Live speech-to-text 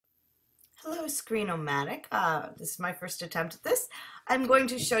Hello, Screenomatic. This is my first attempt at this. I'm going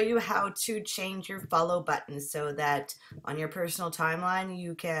to show you how to change your follow button so that on your personal timeline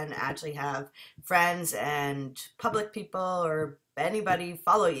you can actually have friends and public people or anybody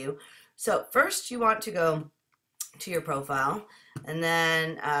follow you. So first you want to go to your profile, and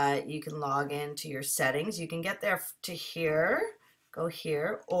then you can log into your settings. You can get there to here, go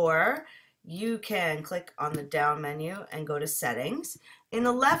here, or you can click on the down menu and go to settings. In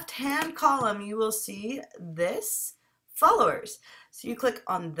the left hand column you will see this followers. So you click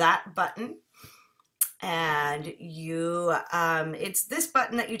on that button and you it's this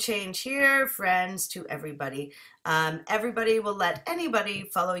button that you change here, friends to everybody. Everybody will let anybody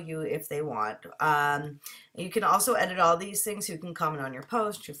follow you if they want. You can also edit all these things. You can comment on your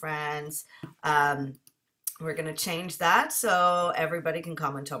post, your friends. We're going to change that so everybody can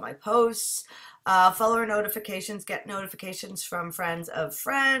comment on my posts. Follower notifications, get notifications from friends of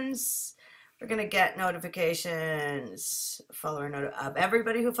friends. We're going to get notifications, of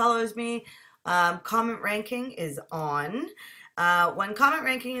everybody who follows me. Comment ranking is on. When comment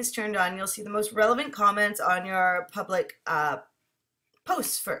ranking is turned on, you'll see the most relevant comments on your public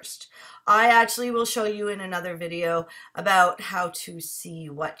posts first. I actually will show you in another video about how to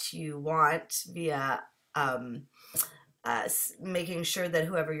see what you want via making sure that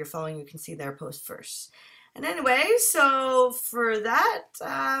whoever you're following, you can see their post first. And anyway, so for that,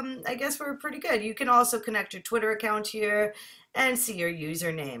 I guess we're pretty good. You can also connect your Twitter account here and see your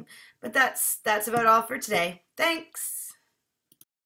username. But that's about all for today. Thanks.